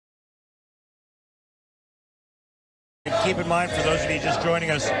keep in mind, for those of you just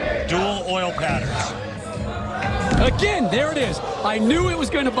joining us, dual oil patterns. Again, there it is. I knew it was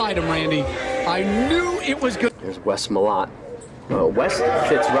going to bite him, Randy. I knew it was good. There's Wes Malott. Wes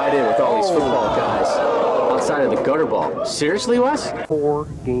fits right in with all these football guys outside of the gutter ball. Seriously, Wes?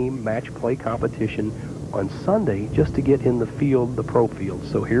 4-game match play competition on Sunday just to get in the field, the pro field.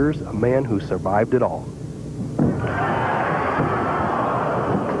 So here's a man who survived it all.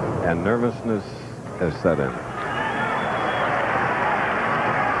 And nervousness has set in.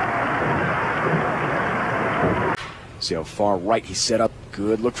 See how far right he's set up.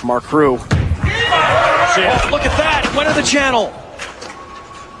 Good look from our crew. Oh, look at that! It went to the channel.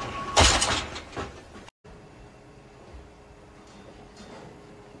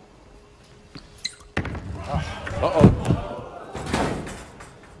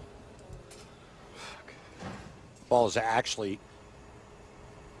 Ball is actually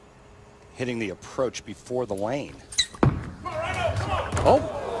hitting the approach before the lane.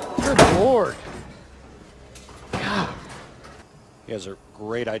 Oh, good Lord. God. He has a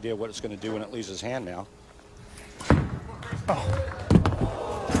great idea what it's going to do when it leaves his hand now. Oh.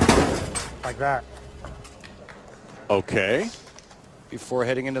 Like that. Okay. Before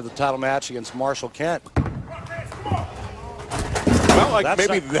heading into the title match against Marshall Kent. Well, like that's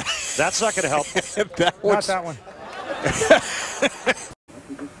maybe not, that's not going to help. Not that one.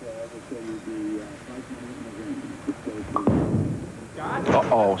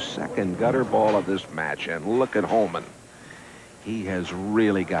 Uh-oh, second gutter ball of this match, and look at Holman. He has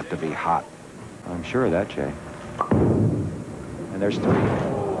really got to be hot. I'm sure of that, Jay. And there's 3.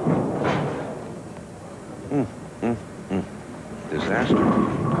 Disaster.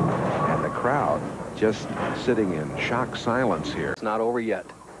 And the crowd just sitting in shock silence here. It's not over yet.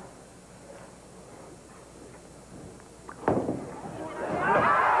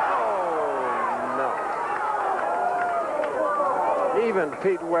 Even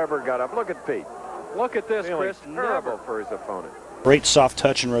Pete Weber got up. Look at Pete. Look at this, Chris. Terrible for his opponent. Great soft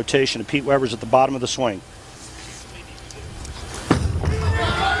touch and rotation, and Pete Weber's at the bottom of the swing.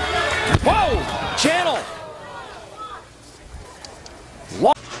 Whoa! Channel!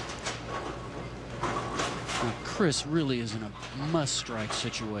 Chris really is in a must-strike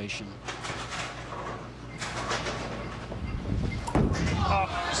situation.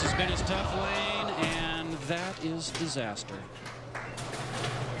 This has been his tough lane, and that is disaster.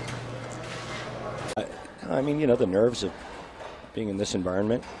 I mean, you know, the nerves of being in this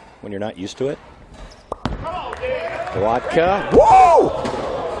environment when you're not used to it. Lotka.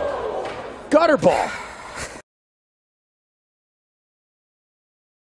 Whoa! Gutter ball.